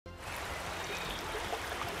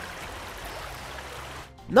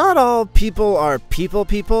Not all people are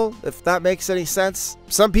people, if that makes any sense.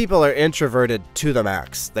 Some people are introverted to the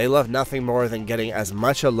max. They love nothing more than getting as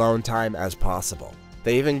much alone time as possible.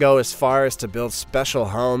 They even go as far as to build special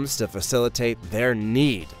homes to facilitate their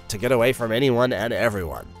need to get away from anyone and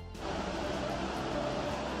everyone.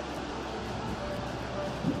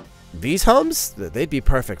 These homes, they'd be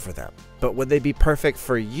perfect for them. But would they be perfect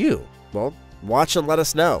for you? Well, watch and let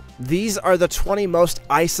us know. These are the 20 most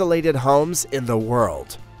isolated homes in the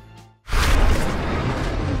world.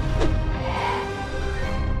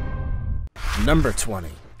 Number 20.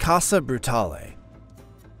 Casa Brutale.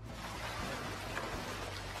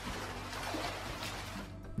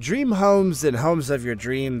 Dream homes and homes of your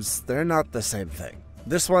dreams, they're not the same thing.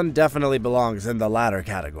 This one definitely belongs in the latter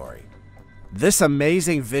category. This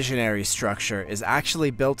amazing visionary structure is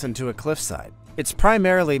actually built into a cliffside. It's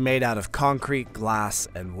primarily made out of concrete, glass,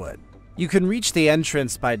 and wood. You can reach the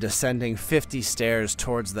entrance by descending 50 stairs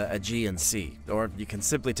towards the Aegean Sea, or you can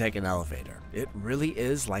simply take an elevator. It really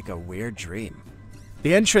is like a weird dream.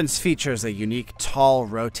 The entrance features a unique, tall,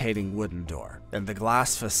 rotating wooden door, and the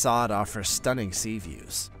glass facade offers stunning sea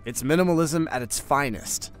views. It's minimalism at its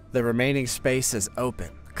finest. The remaining space is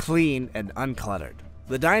open, clean, and uncluttered.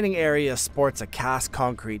 The dining area sports a cast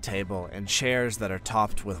concrete table and chairs that are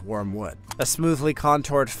topped with warm wood. A smoothly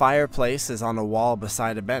contoured fireplace is on a wall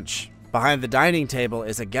beside a bench. Behind the dining table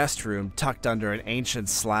is a guest room tucked under an ancient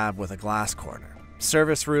slab with a glass corner.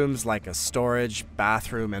 Service rooms like a storage,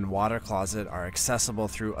 bathroom, and water closet are accessible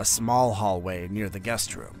through a small hallway near the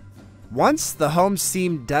guest room. Once, the home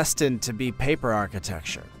seemed destined to be paper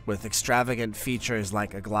architecture, with extravagant features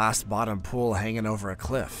like a glass-bottom pool hanging over a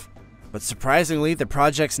cliff. But surprisingly, the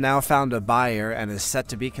project's now found a buyer and is set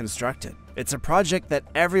to be constructed. It's a project that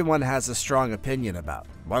everyone has a strong opinion about,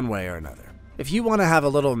 one way or another. If you want to have a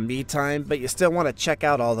little me time, but you still want to check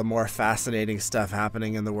out all the more fascinating stuff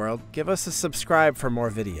happening in the world, give us a subscribe for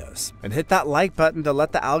more videos. And hit that like button to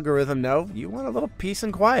let the algorithm know you want a little peace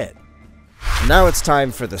and quiet. Now it's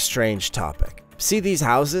time for the strange topic. See these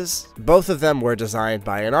houses? Both of them were designed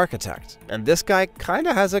by an architect, and this guy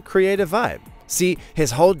kinda has a creative vibe. See,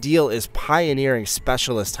 his whole deal is pioneering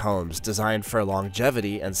specialist homes designed for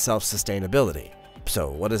longevity and self-sustainability. So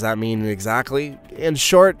what does that mean exactly? In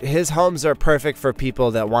short, his homes are perfect for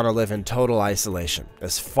people that want to live in total isolation,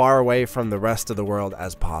 as far away from the rest of the world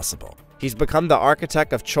as possible. He's become the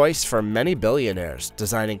architect of choice for many billionaires,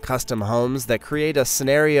 designing custom homes that create a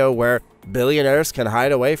scenario where billionaires can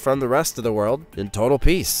hide away from the rest of the world in total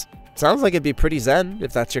peace. Sounds like it'd be pretty zen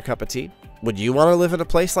if that's your cup of tea. Would you want to live in a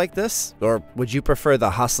place like this? Or would you prefer the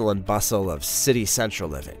hustle and bustle of city central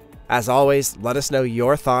living? As always, let us know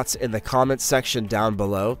your thoughts in the comments section down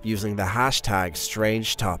below using the hashtag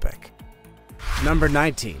 #StrangeTopic. Number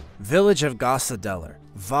 19. Village of Gossadeller,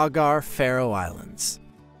 Vagar, Faroe Islands.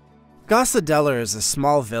 Gossadeller is a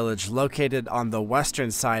small village located on the western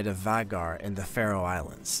side of Vagar in the Faroe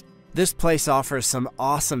Islands. This place offers some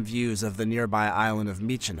awesome views of the nearby island of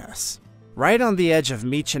Mykines. Right on the edge of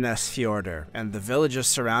Mykines Fjordur, and the village is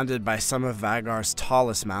surrounded by some of Vagar's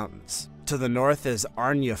tallest mountains. To the north is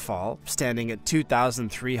Arnjafall, standing at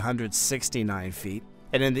 2,369 feet,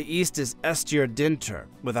 and in the east is Estjordintur,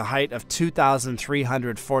 with a height of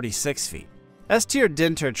 2,346 feet.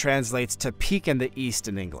 Estjordintur translates to peak in the east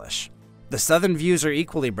in English. The southern views are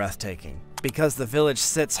equally breathtaking. Because the village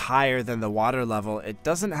sits higher than the water level, it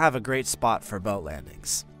doesn't have a great spot for boat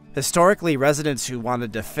landings. Historically, residents who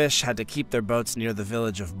wanted to fish had to keep their boats near the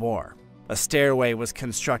village of Bor. A stairway was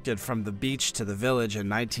constructed from the beach to the village in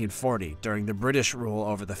 1940 during the British rule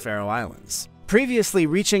over the Faroe Islands. Previously,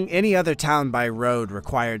 reaching any other town by road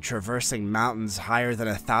required traversing mountains higher than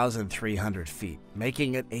 1,300 feet,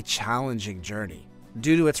 making it a challenging journey.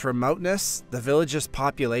 Due to its remoteness, the village's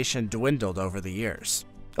population dwindled over the years.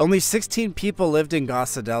 Only 16 people lived in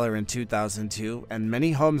Gossadeller in 2002, and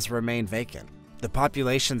many homes remain vacant. The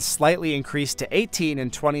population slightly increased to 18 in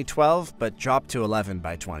 2012, but dropped to 11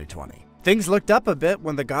 by 2020. Things looked up a bit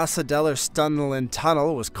when the Gossadeller Stunneland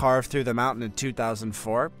Tunnel was carved through the mountain in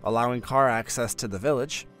 2004, allowing car access to the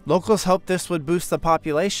village. Locals hoped this would boost the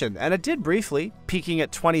population, and it did briefly, peaking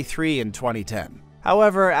at 23 in 2010.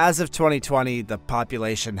 However, as of 2020, the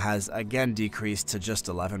population has again decreased to just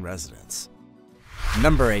 11 residents.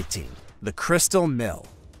 Number 18. The Crystal Mill.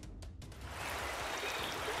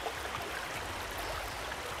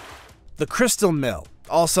 The Crystal Mill,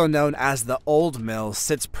 also known as the Old Mill,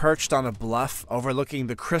 sits perched on a bluff overlooking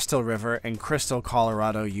the Crystal River in Crystal,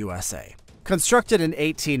 Colorado, USA. Constructed in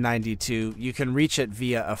 1892, you can reach it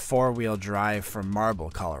via a four-wheel drive from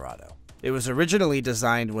Marble, Colorado. It was originally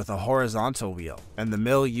designed with a horizontal wheel, and the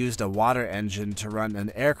mill used a water engine to run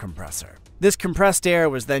an air compressor. This compressed air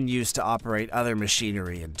was then used to operate other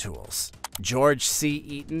machinery and tools. George C.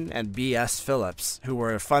 Eaton and B.S. Phillips, who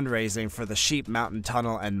were fundraising for the Sheep Mountain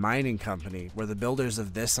Tunnel and Mining Company, were the builders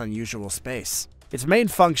of this unusual space. Its main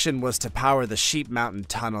function was to power the Sheep Mountain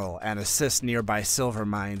Tunnel and assist nearby silver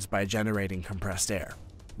mines by generating compressed air.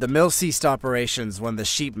 The mill ceased operations when the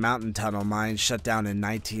Sheep Mountain Tunnel mine shut down in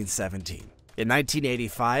 1917. In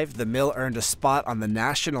 1985, the mill earned a spot on the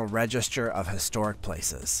National Register of Historic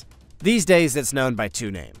Places. These days, it's known by two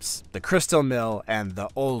names, the Crystal Mill and the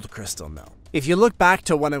Old Crystal Mill. If you look back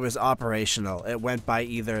to when it was operational, it went by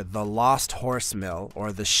either the Lost Horse Mill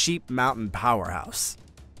or the Sheep Mountain Powerhouse.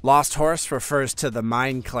 Lost Horse refers to the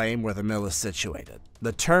mine claim where the mill is situated.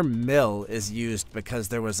 The term mill is used because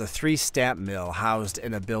there was a 3-stamp mill housed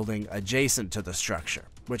in a building adjacent to the structure,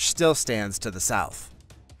 which still stands to the south.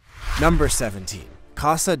 Number 17.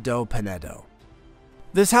 Casa do Penedo.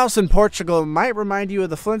 This house in Portugal might remind you of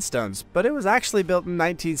the Flintstones, but it was actually built in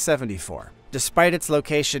 1974. Despite its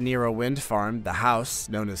location near a wind farm, the house,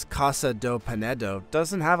 known as Casa do Penedo,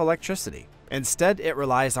 doesn't have electricity. Instead, it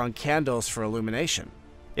relies on candles for illumination.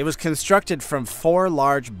 It was constructed from 4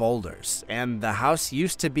 large boulders, and the house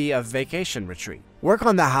used to be a vacation retreat. Work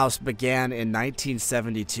on the house began in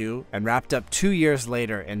 1972 and wrapped up 2 years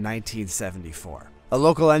later in 1974. A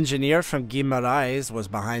local engineer from Guimarães was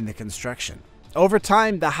behind the construction. Over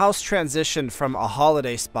time, the house transitioned from a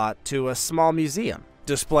holiday spot to a small museum,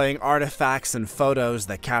 displaying artifacts and photos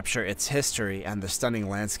that capture its history and the stunning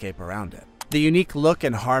landscape around it. The unique look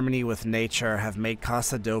and harmony with nature have made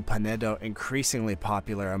Casa do Penedo increasingly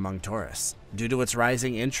popular among tourists. Due to its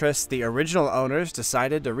rising interest, the original owners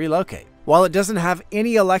decided to relocate. While it doesn't have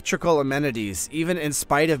any electrical amenities, even in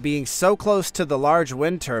spite of being so close to the large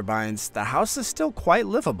wind turbines, the house is still quite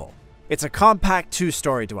livable. It's a compact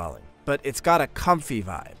 2-story dwelling, but it's got a comfy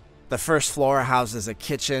vibe. The first floor houses a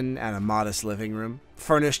kitchen and a modest living room.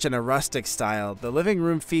 Furnished in a rustic style, the living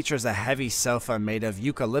room features a heavy sofa made of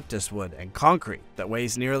eucalyptus wood and concrete that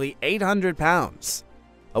weighs nearly 800 pounds.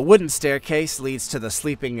 A wooden staircase leads to the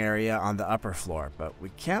sleeping area on the upper floor, but we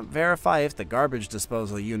can't verify if the garbage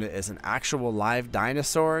disposal unit is an actual live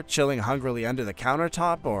dinosaur chilling hungrily under the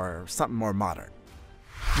countertop or something more modern.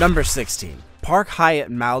 Number 16. Park Hyatt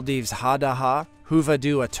Maldives Hadaha,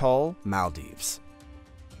 Huvadu Atoll, Maldives.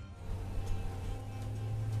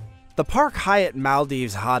 The Park Hyatt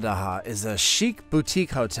Maldives Hadaha is a chic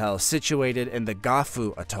boutique hotel situated in the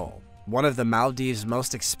Gafu Atoll, one of the Maldives'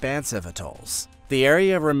 most expansive atolls. The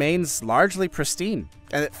area remains largely pristine,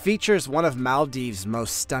 and it features one of Maldives'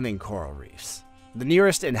 most stunning coral reefs. The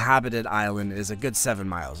nearest inhabited island is a good 7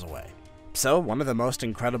 miles away. So, one of the most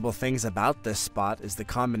incredible things about this spot is the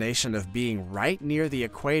combination of being right near the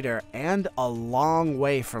equator and a long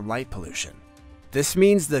way from light pollution. This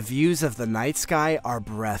means the views of the night sky are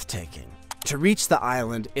breathtaking. To reach the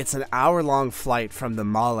island, it's an hour-long flight from the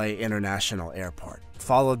Male International Airport,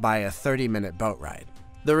 followed by a 30-minute boat ride.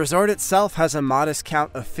 The resort itself has a modest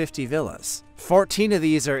count of 50 villas. 14 of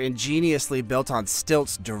these are ingeniously built on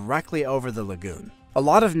stilts directly over the lagoon. A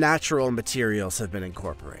lot of natural materials have been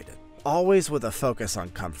incorporated, always with a focus on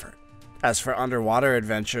comfort. As for underwater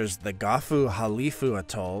adventures, the Gafu Halifu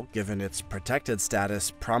Atoll, given its protected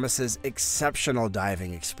status, promises exceptional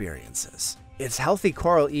diving experiences. Its healthy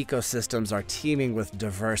coral ecosystems are teeming with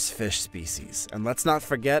diverse fish species, and let's not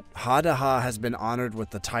forget, Hadaha has been honored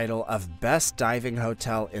with the title of Best Diving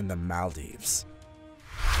Hotel in the Maldives.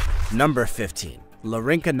 Number 15. La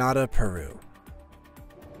Rinconada, Peru.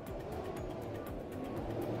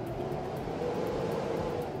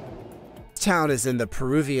 This town is in the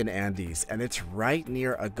Peruvian Andes, and it's right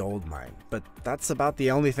near a gold mine, but that's about the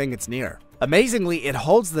only thing it's near. Amazingly, it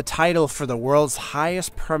holds the title for the world's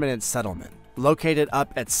highest permanent settlement, located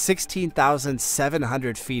up at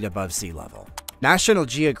 16,700 feet above sea level. National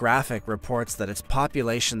Geographic reports that its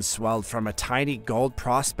population swelled from a tiny gold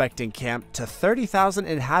prospecting camp to 30,000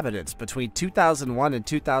 inhabitants between 2001 and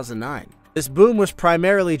 2009. This boom was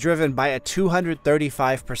primarily driven by a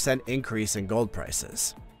 235% increase in gold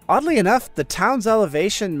prices. Oddly enough, the town's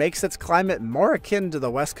elevation makes its climate more akin to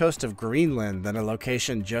the west coast of Greenland than a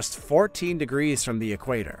location just 14 degrees from the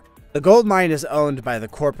equator. The gold mine is owned by the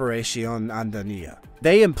Corporación Andania.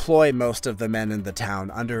 They employ most of the men in the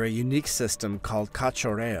town under a unique system called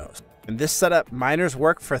cachorreos. In this setup, miners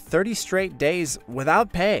work for 30 straight days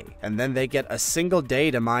without pay, and then they get a single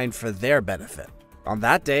day to mine for their benefit. On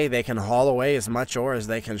that day, they can haul away as much ore as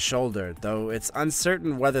they can shoulder, though it's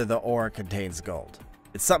uncertain whether the ore contains gold.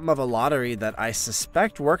 It's something of a lottery that I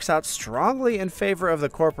suspect works out strongly in favor of the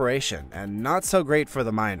corporation, and not so great for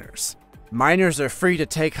the miners. Miners are free to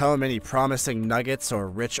take home any promising nuggets or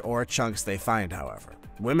rich ore chunks they find, however.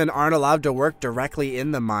 Women aren't allowed to work directly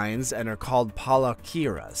in the mines and are called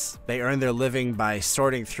palakiras. They earn their living by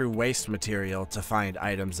sorting through waste material to find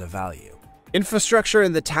items of value. Infrastructure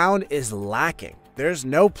in the town is lacking. There's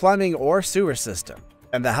no plumbing or sewer system,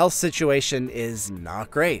 and the health situation is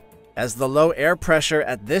not great, as the low air pressure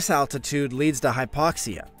at this altitude leads to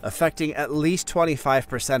hypoxia, affecting at least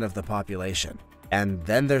 25% of the population. And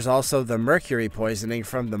then there's also the mercury poisoning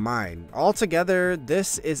from the mine. Altogether,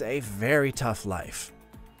 this is a very tough life.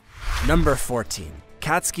 Number 14.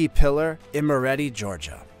 Katski Pillar, Imereti,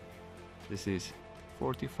 Georgia. This is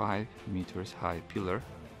 45 meters high pillar.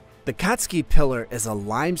 The Katski Pillar is a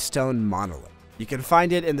limestone monolith. You can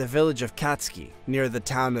find it in the village of Katski, near the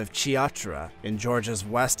town of Chiatra in Georgia's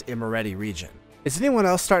West Imereti region. Is anyone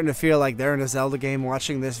else starting to feel like they're in a Zelda game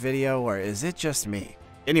watching this video, or is it just me?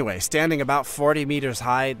 Anyway, standing about 40 meters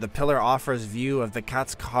high, the pillar offers view of the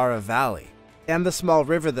Katskara Valley and the small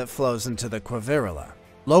river that flows into the Quavirala.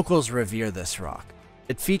 Locals revere this rock.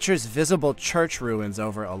 It features visible church ruins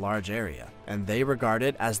over a large area, and they regard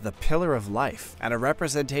it as the pillar of life and a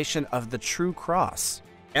representation of the true cross.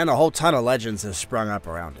 And a whole ton of legends have sprung up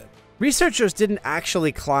around it. Researchers didn't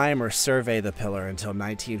actually climb or survey the pillar until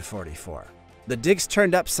 1944. The digs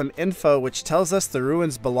turned up some info which tells us the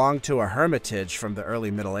ruins belong to a hermitage from the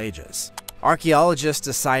early Middle Ages. Archaeologists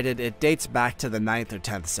decided it dates back to the 9th or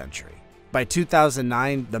 10th century. By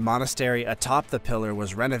 2009, the monastery atop the pillar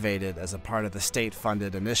was renovated as a part of the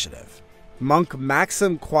state-funded initiative. Monk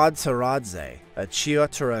Maxim Kwadsaradze, a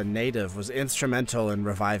Chiotura native, was instrumental in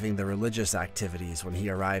reviving the religious activities when he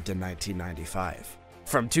arrived in 1995.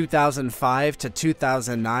 From 2005 to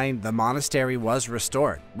 2009, the monastery was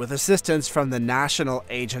restored, with assistance from the National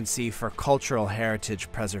Agency for Cultural Heritage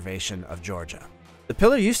Preservation of Georgia. The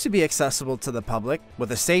pillar used to be accessible to the public,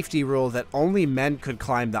 with a safety rule that only men could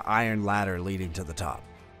climb the iron ladder leading to the top.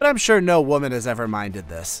 But I'm sure no woman has ever minded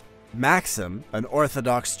this. Maxim, an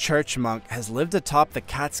Orthodox church monk, has lived atop the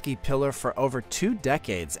Katski Pillar for over 2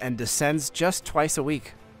 decades and descends just twice a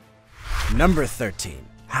week. Number 13.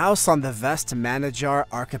 House on the Vest-Manajar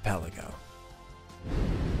Archipelago.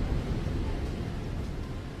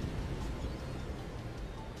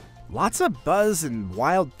 Lots of buzz and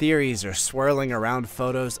wild theories are swirling around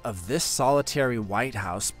photos of this solitary White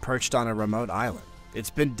House perched on a remote island. It's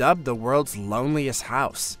been dubbed the world's loneliest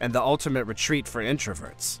house and the ultimate retreat for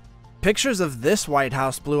introverts. Pictures of this White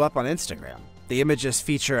House blew up on Instagram. The images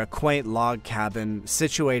feature a quaint log cabin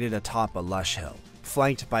situated atop a lush hill,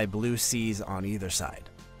 flanked by blue seas on either side.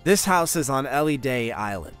 This house is on Day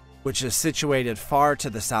Island, which is situated far to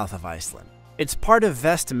the south of Iceland. It's part of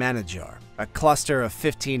Vest-Manajar, a cluster of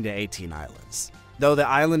 15 to 18 islands. Though the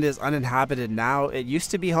island is uninhabited now, it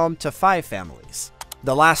used to be home to 5 families.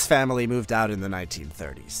 The last family moved out in the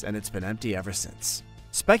 1930s, and it's been empty ever since.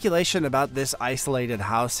 Speculation about this isolated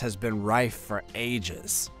house has been rife for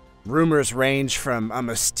ages. Rumors range from a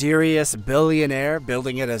mysterious billionaire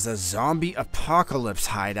building it as a zombie apocalypse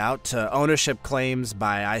hideout to ownership claims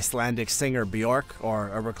by Icelandic singer Björk or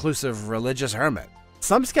a reclusive religious hermit.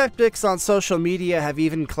 Some skeptics on social media have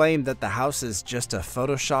even claimed that the house is just a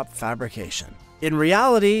Photoshop fabrication. In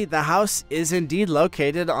reality, the house is indeed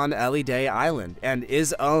located on Day Island and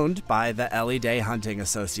is owned by the Day Hunting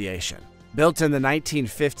Association. Built in the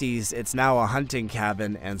 1950s, it's now a hunting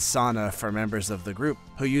cabin and sauna for members of the group,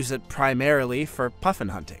 who use it primarily for puffin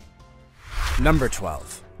hunting. Number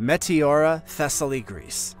 12. Meteora, Thessaly,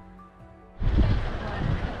 Greece.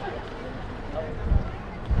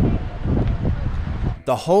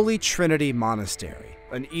 The Holy Trinity Monastery,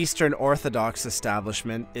 an Eastern Orthodox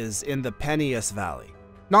establishment, is in the Peneus Valley,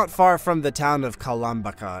 not far from the town of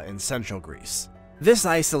Kalambaka in central Greece. This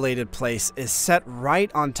isolated place is set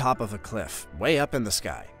right on top of a cliff, way up in the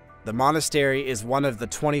sky. The monastery is one of the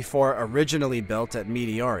 24 originally built at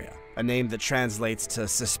Meteoria, a name that translates to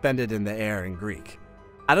suspended in the air in Greek.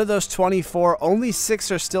 Out of those 24, only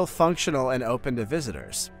 6 are still functional and open to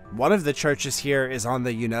visitors. One of the churches here is on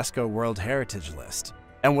the UNESCO World Heritage List,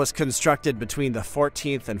 and was constructed between the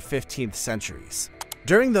 14th and 15th centuries.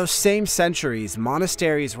 During those same centuries,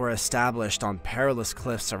 monasteries were established on perilous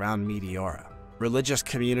cliffs around Meteora. Religious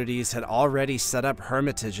communities had already set up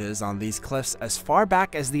hermitages on these cliffs as far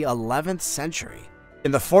back as the 11th century.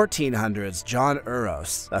 In the 1400s, John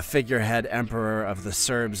Uros, a figurehead emperor of the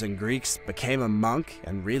Serbs and Greeks, became a monk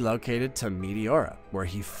and relocated to Meteora, where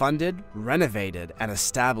he funded, renovated, and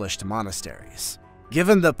established monasteries.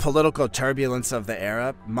 Given the political turbulence of the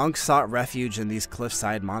era, monks sought refuge in these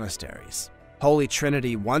cliffside monasteries. Holy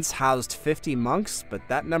Trinity once housed 50 monks, but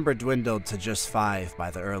that number dwindled to just 5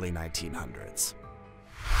 by the early 1900s.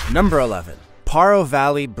 Number 11. Paro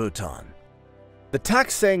Valley, Bhutan. The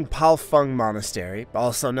Taksang Palfung Monastery,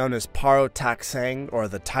 also known as Paro Taksang or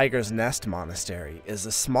the Tiger's Nest Monastery, is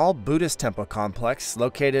a small Buddhist temple complex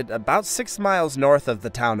located about 6 miles north of the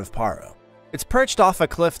town of Paro. It's perched off a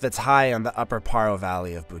cliff that's high in the upper Paro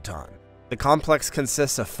Valley of Bhutan. The complex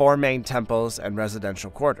consists of 4 main temples and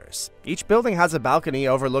residential quarters. Each building has a balcony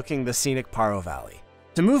overlooking the scenic Paro Valley.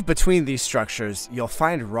 To move between these structures, you'll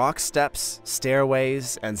find rock steps,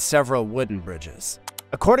 stairways, and several wooden bridges.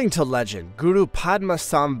 According to legend, Guru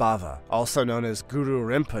Padmasambhava, also known as Guru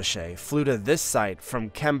Rinpoche, flew to this site from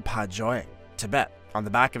Kempa Joyang, Tibet, on the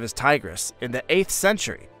back of his Tigris in the 8th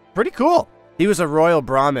century. Pretty cool! He was a royal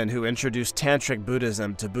Brahmin who introduced Tantric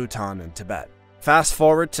Buddhism to Bhutan and Tibet. Fast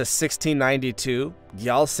forward to 1692,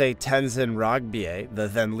 Gyaltse Tenzin Rinpoche, the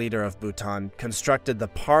then leader of Bhutan, constructed the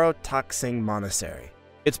Paro Taksang Monastery.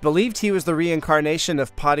 It's believed he was the reincarnation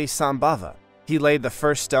of Padmasambhava. He laid the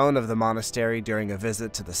first stone of the monastery during a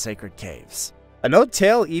visit to the sacred caves. An old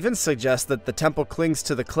tale even suggests that the temple clings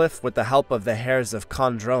to the cliff with the help of the hairs of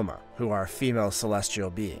Kondroma, who are female celestial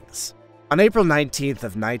beings. On April 19th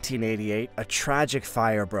of 1988, a tragic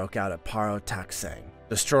fire broke out at Paro Taksang,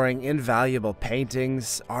 destroying invaluable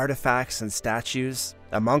paintings, artifacts, and statues.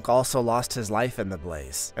 A monk also lost his life in the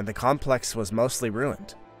blaze, and the complex was mostly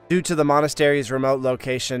ruined. Due to the monastery's remote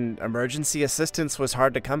location, emergency assistance was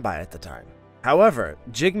hard to come by at the time. However,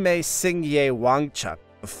 Jigme Singye Wangchuck,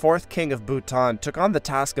 the 4th king of Bhutan, took on the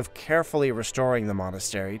task of carefully restoring the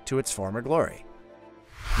monastery to its former glory.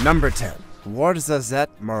 Number 10. Ouarzazate,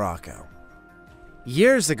 Morocco.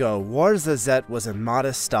 Years ago, Ouarzazate was a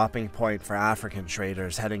modest stopping point for African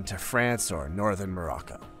traders heading to France or northern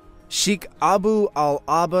Morocco. Sheikh Abu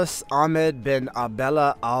al-Abbas Ahmed bin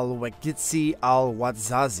Abdallah al-Waqidsi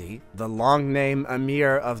al-Wazazi, the long-name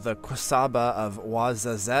emir of the Qasaba of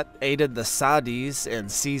Ouarzazate, aided the Saudis in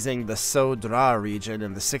seizing the Soudra region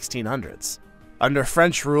in the 1600s. Under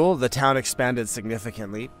French rule, the town expanded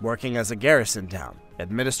significantly, working as a garrison town,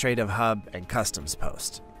 administrative hub, and customs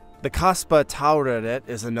post. The Kasbah Tauraret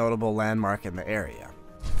is a notable landmark in the area.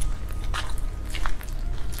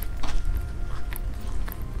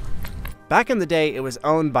 Back in the day, it was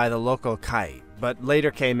owned by the local Kai, but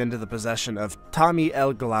later came into the possession of Tami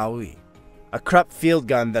El Glaoui. A Krupp field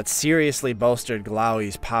gun that seriously bolstered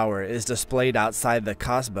Glaoui's power is displayed outside the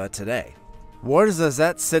Kasbah today.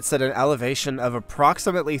 Ouarzazate sits at an elevation of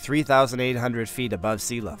approximately 3,800 feet above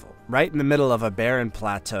sea level, right in the middle of a barren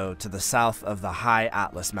plateau to the south of the high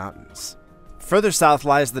Atlas Mountains. Further south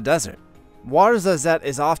lies the desert. Ouarzazate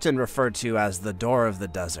is often referred to as the Door of the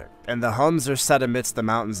Desert, and the homes are set amidst the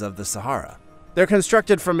mountains of the Sahara. They're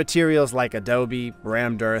constructed from materials like adobe,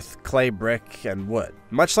 rammed earth, clay brick, and wood,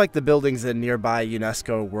 much like the buildings in nearby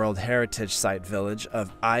UNESCO World Heritage Site village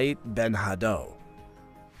of Ait Ben Hadou.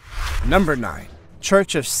 Number 9.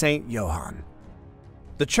 Church of Saint Johann.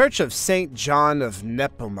 The Church of Saint John of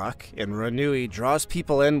Nepomuk in Renui draws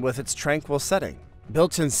people in with its tranquil setting.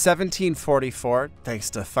 Built in 1744, thanks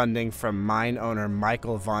to funding from mine owner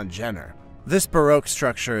Michael von Jenner, this Baroque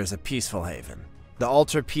structure is a peaceful haven. The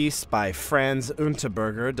altarpiece by Franz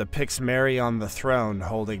Unterberger depicts Mary on the throne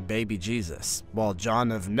holding baby Jesus, while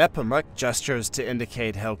John of Nepomuk gestures to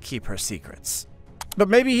indicate he'll keep her secrets. But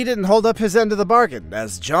maybe he didn't hold up his end of the bargain,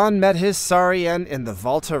 as John met his sorry end in the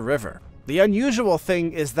Volta River. The unusual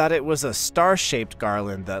thing is that it was a star-shaped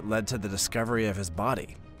garland that led to the discovery of his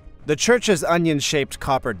body. The church's onion-shaped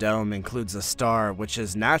copper dome includes a star, which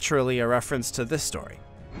is naturally a reference to this story.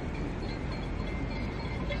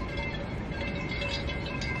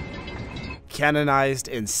 Canonized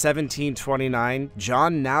in 1729,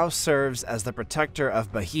 John now serves as the protector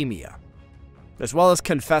of Bohemia, as well as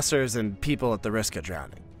confessors and people at the risk of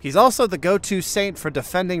drowning. He's also the go-to saint for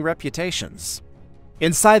defending reputations.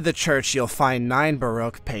 Inside the church, you'll find 9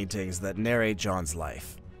 Baroque paintings that narrate John's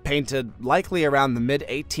life. Painted likely around the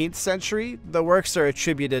mid-18th century, the works are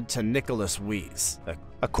attributed to Nicolas Wiese,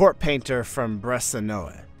 a court painter from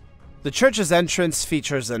Bressanone. The church's entrance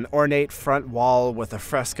features an ornate front wall with a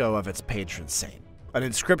fresco of its patron saint. An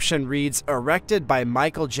inscription reads, "Erected by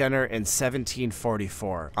Michael Jenner in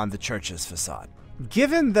 1744" on the church's facade.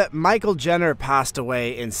 Given that Michael Jenner passed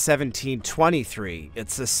away in 1723,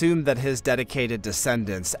 it's assumed that his dedicated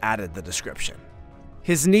descendants added the description.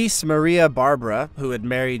 His niece Maria Barbara, who had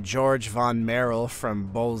married George von Merrill from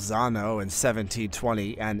Bolzano in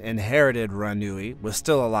 1720 and inherited Renui, was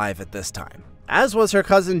still alive at this time, as was her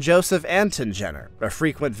cousin Joseph Anton Jenner, a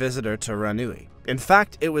frequent visitor to Renui. In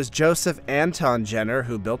fact, it was Joseph Anton Jenner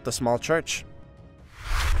who built the small church.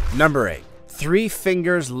 Number 8. Three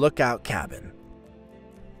Fingers Lookout Cabin.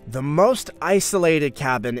 The most isolated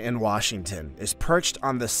cabin in Washington is perched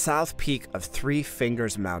on the south peak of Three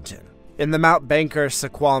Fingers Mountain. in the Mount Banker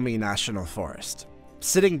Snoqualmie National Forest.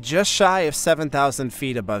 Sitting just shy of 7,000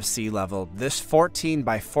 feet above sea level, this 14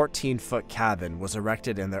 by 14 foot cabin was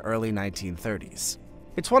erected in the early 1930s.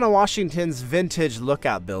 It's one of Washington's vintage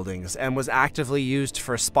lookout buildings and was actively used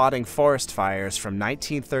for spotting forest fires from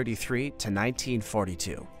 1933 to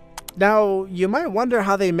 1942. Now, you might wonder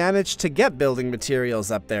how they managed to get building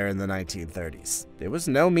materials up there in the 1930s. It was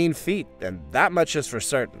no mean feat, and that much is for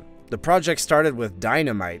certain. The project started with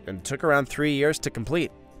dynamite and took around 3 years to complete.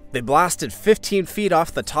 They blasted 15 feet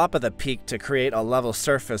off the top of the peak to create a level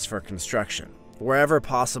surface for construction. Wherever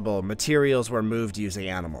possible, materials were moved using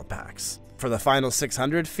animal packs. For the final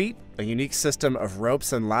 600 feet, a unique system of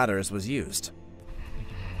ropes and ladders was used.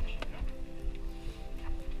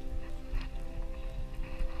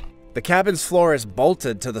 The cabin's floor is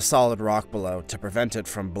bolted to the solid rock below to prevent it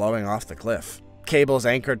from blowing off the cliff. Cables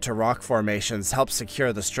anchored to rock formations help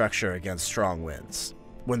secure the structure against strong winds.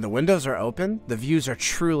 When the windows are open, the views are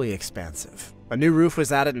truly expansive. A new roof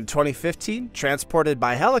was added in 2015, transported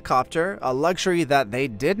by helicopter, a luxury that they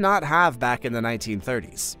did not have back in the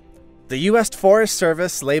 1930s. The U.S. Forest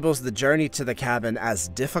Service labels the journey to the cabin as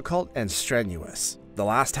difficult and strenuous. The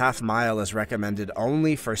last half mile is recommended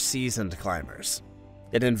only for seasoned climbers.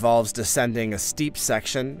 It involves descending a steep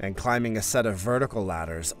section and climbing a set of vertical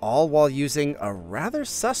ladders, all while using a rather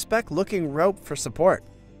suspect-looking rope for support.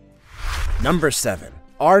 Number 7.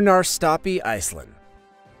 Arnarstapi, Iceland.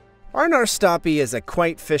 Arnarstapi is a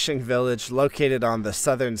quaint fishing village located on the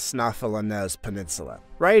southern Snæfellsnes Peninsula,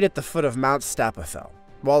 right at the foot of Mount Stapafell.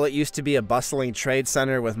 While it used to be a bustling trade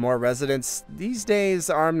center with more residents, these days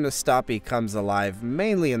Arnarstapi comes alive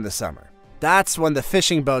mainly in the summer. That's when the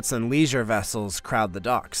fishing boats and leisure vessels crowd the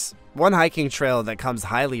docks. One hiking trail that comes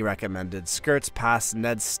highly recommended skirts past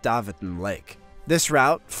Nedstaviten Lake. This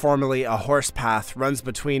route, formerly a horse path, runs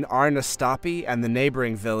between Arnarstapi and the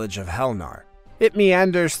neighboring village of Helnar. It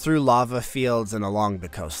meanders through lava fields and along the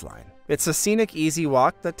coastline. It's a scenic, easy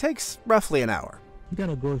walk that takes roughly an hour. You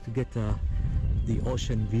gotta go to get the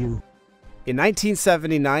ocean view. In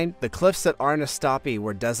 1979, the cliffs at Arnarstapi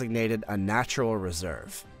were designated a natural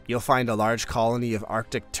reserve. You'll find a large colony of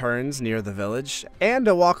Arctic terns near the village, and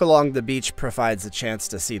a walk along the beach provides a chance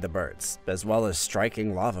to see the birds, as well as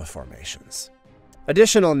striking lava formations.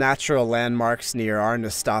 Additional natural landmarks near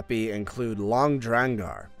Arnarstapi include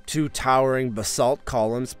Langdrangar, two towering basalt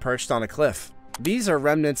columns perched on a cliff. These are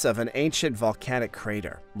remnants of an ancient volcanic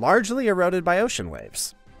crater, largely eroded by ocean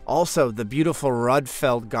waves. Also, the beautiful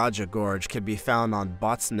Rudfeld-Gaja Gorge can be found on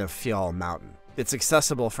Botsnafjall Mountain. It's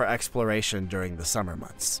accessible for exploration during the summer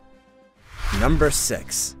months. Number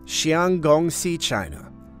 6. Xianggongsi, China.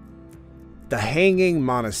 The Hanging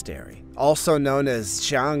Monastery, also known as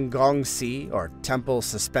Xianggongsi, or Temple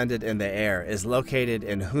Suspended in the Air, is located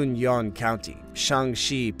in Hunyuan County,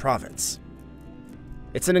 Shaanxi Province.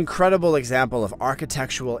 It's an incredible example of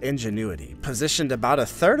architectural ingenuity, positioned about a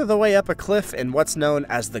third of the way up a cliff in what's known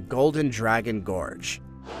as the Golden Dragon Gorge.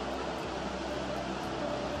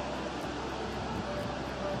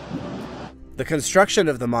 The construction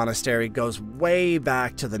of the monastery goes way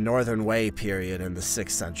back to the Northern Wei period in the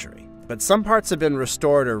 6th century, but some parts have been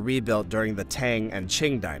restored or rebuilt during the Tang and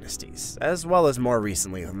Qing dynasties, as well as more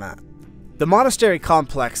recently than that. The monastery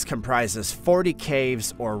complex comprises 40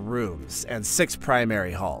 caves or rooms and 6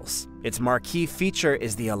 primary halls. Its marquee feature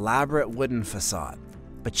is the elaborate wooden facade.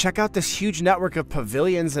 But check out this huge network of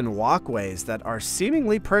pavilions and walkways that are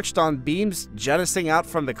seemingly perched on beams jettisoning out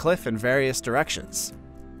from the cliff in various directions.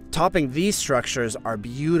 Topping these structures are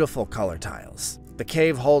beautiful color tiles. The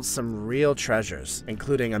cave holds some real treasures,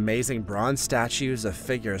 including amazing bronze statues of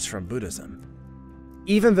figures from Buddhism.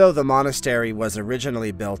 Even though the monastery was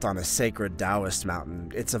originally built on a sacred Taoist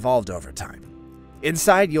mountain, it's evolved over time.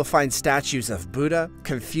 Inside, you'll find statues of Buddha,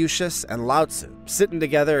 Confucius, and Lao Tzu, sitting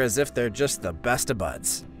together as if they're just the best of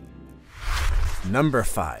buds. Number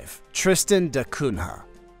 5. Tristan da Cunha.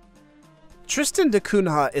 Tristan da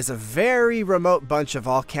Cunha is a very remote bunch of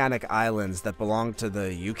volcanic islands that belong to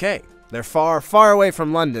the UK. They're far, far away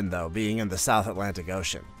from London, though, being in the South Atlantic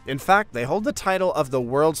Ocean. In fact, they hold the title of the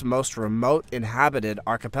world's most remote inhabited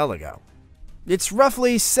archipelago. It's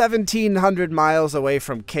roughly 1,700 miles away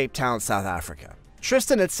from Cape Town, South Africa.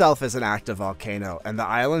 Tristan itself is an active volcano, and the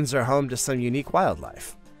islands are home to some unique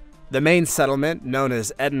wildlife. The main settlement, known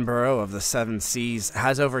as Edinburgh of the Seven Seas,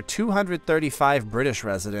 has over 235 British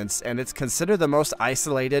residents, and it's considered the most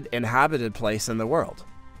isolated, inhabited place in the world.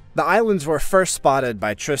 The islands were first spotted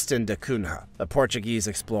by Tristan da Cunha, a Portuguese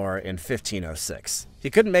explorer, in 1506. He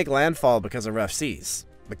couldn't make landfall because of rough seas.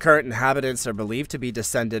 The current inhabitants are believed to be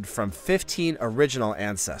descended from 15 original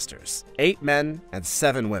ancestors, 8 men and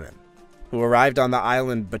 7 women. who arrived on the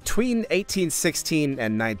island between 1816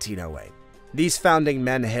 and 1908. These founding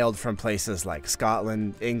men hailed from places like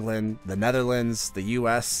Scotland, England, the Netherlands, the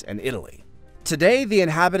US, and Italy. Today, the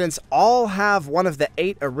inhabitants all have one of the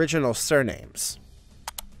 8 original surnames.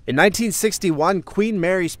 In 1961, Queen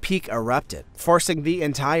Mary's Peak erupted, forcing the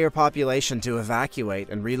entire population to evacuate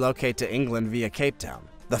and relocate to England via Cape Town.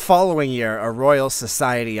 The following year, a Royal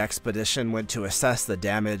Society expedition went to assess the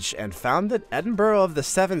damage and found that Edinburgh of the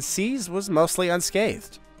Seven Seas was mostly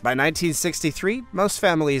unscathed. By 1963, most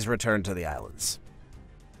families returned to the islands.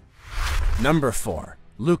 Number 4.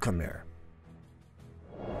 Lukomere.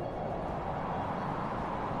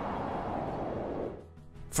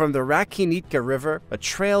 From the Rakinitka River, a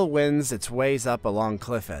trail wends its ways up along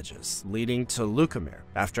cliff edges, leading to Lukomere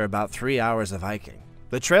after about 3 hours of hiking.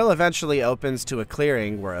 The trail eventually opens to a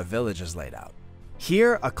clearing where a village is laid out.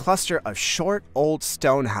 Here, a cluster of short, old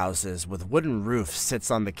stone houses with wooden roofs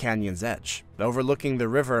sits on the canyon's edge, overlooking the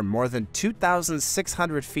river more than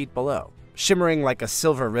 2,600 feet below, shimmering like a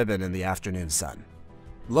silver ribbon in the afternoon sun.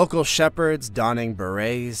 Local shepherds donning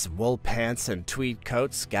berets, wool pants, and tweed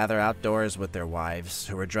coats gather outdoors with their wives,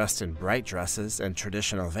 who are dressed in bright dresses and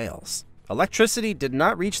traditional veils. Electricity did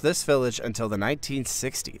not reach this village until the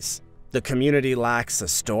 1960s. The community lacks a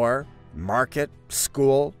store, market,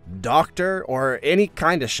 school, doctor, or any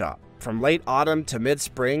kind of shop. From late autumn to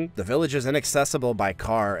mid-spring, the village is inaccessible by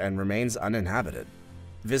car and remains uninhabited.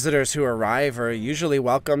 Visitors who arrive are usually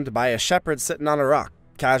welcomed by a shepherd sitting on a rock,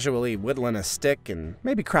 casually whittling a stick and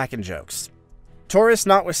maybe cracking jokes. Tourists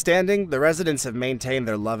notwithstanding, the residents have maintained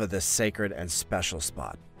their love of this sacred and special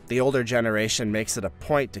spot. The older generation makes it a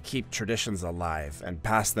point to keep traditions alive and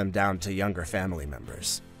pass them down to younger family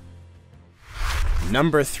members.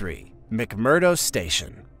 Number 3. McMurdo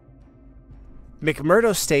Station.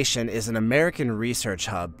 McMurdo Station is an American research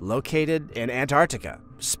hub located in Antarctica,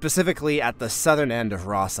 specifically at the southern end of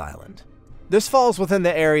Ross Island. This falls within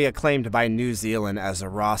the area claimed by New Zealand as a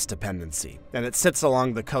Ross dependency, and it sits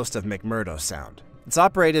along the coast of McMurdo Sound. It's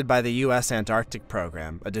operated by the U.S. Antarctic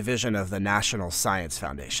Program, a division of the National Science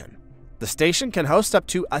Foundation. The station can host up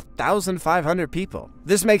to 1,500 people.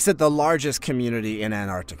 This makes it the largest community in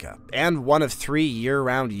Antarctica, and one of 3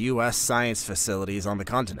 year-round U.S. science facilities on the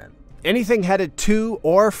continent. Anything headed to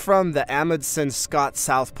or from the Amundsen Scott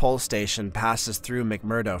South Pole Station passes through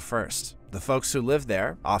McMurdo first. The folks who live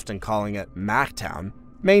there, often calling it MacTown,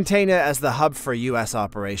 maintain it as the hub for U.S.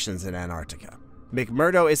 operations in Antarctica.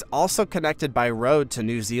 McMurdo is also connected by road to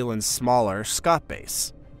New Zealand's smaller Scott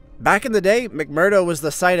Base. Back in the day, McMurdo was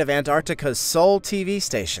the site of Antarctica's sole TV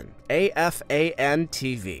station, AFAN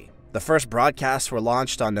TV. The first broadcasts were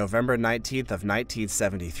launched on November 19th of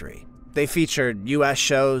 1973. They featured U.S.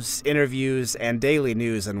 shows, interviews, and daily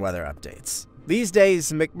news and weather updates. These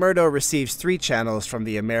days, McMurdo receives 3 channels from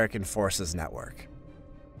the American Forces Network.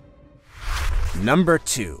 Number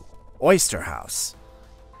 2. Oyster House.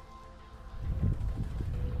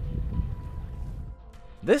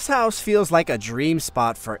 This house feels like a dream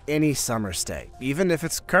spot for any summer stay, even if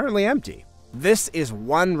it's currently empty. This is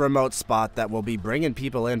one remote spot that will be bringing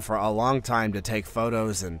people in for a long time to take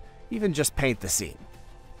photos and even just paint the scene.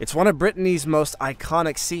 It's one of Brittany's most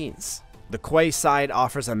iconic scenes. The quay side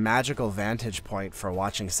offers a magical vantage point for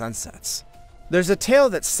watching sunsets. There's a tale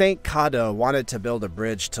that Saint Cado wanted to build a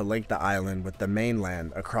bridge to link the island with the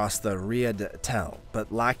mainland across the Ria de Tel,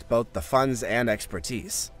 but lacked both the funds and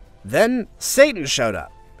expertise. Then Satan showed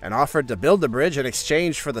up and offered to build the bridge in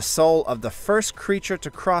exchange for the soul of the first creature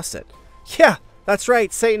to cross it. Yeah, that's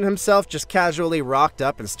right, Satan himself just casually rocked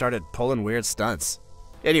up and started pulling weird stunts.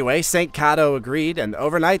 Anyway, Saint Cado agreed, and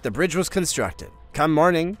overnight the bridge was constructed. Come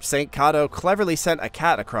morning, Saint Cado cleverly sent a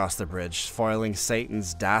cat across the bridge, foiling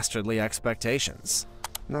Satan's dastardly expectations.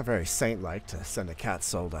 Not very saint-like to send a cat's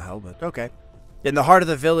soul to hell, but okay. In the heart of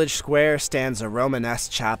the village square stands a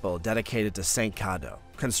Romanesque chapel dedicated to Saint Cado,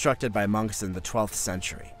 constructed by monks in the 12th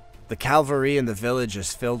century. The Calvary in the village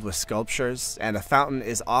is filled with sculptures, and a fountain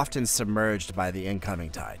is often submerged by the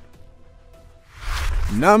incoming tide.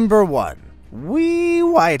 Number 1. Wee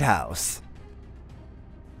White House.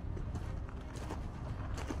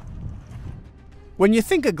 When you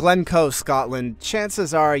think of Glencoe, Scotland,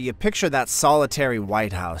 chances are you picture that solitary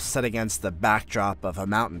White House set against the backdrop of a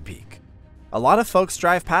mountain peak. A lot of folks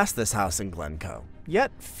drive past this house in Glencoe,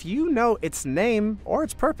 yet few know its name or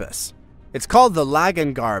its purpose. It's called the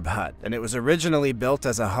Lagangarb Hut, and it was originally built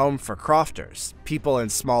as a home for crofters, people in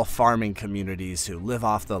small farming communities who live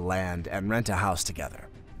off the land and rent a house together.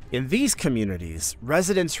 In these communities,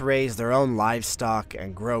 residents raise their own livestock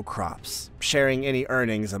and grow crops, sharing any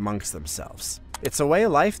earnings amongst themselves. It's a way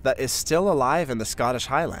of life that is still alive in the Scottish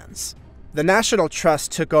Highlands. The National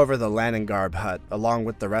Trust took over the Lanengarb hut along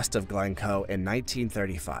with the rest of Glencoe in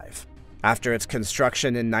 1935. After its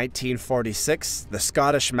construction in 1946, the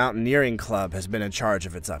Scottish Mountaineering Club has been in charge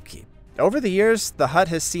of its upkeep. Over the years, the hut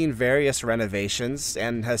has seen various renovations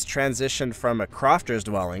and has transitioned from a crofter's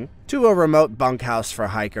dwelling to a remote bunkhouse for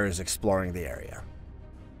hikers exploring the area.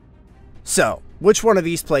 So, which one of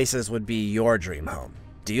these places would be your dream home?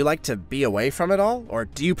 Do you like to be away from it all, or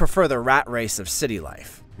do you prefer the rat race of city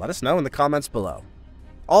life? Let us know in the comments below.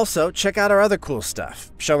 Also, check out our other cool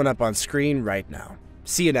stuff showing up on screen right now.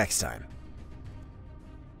 See you next time.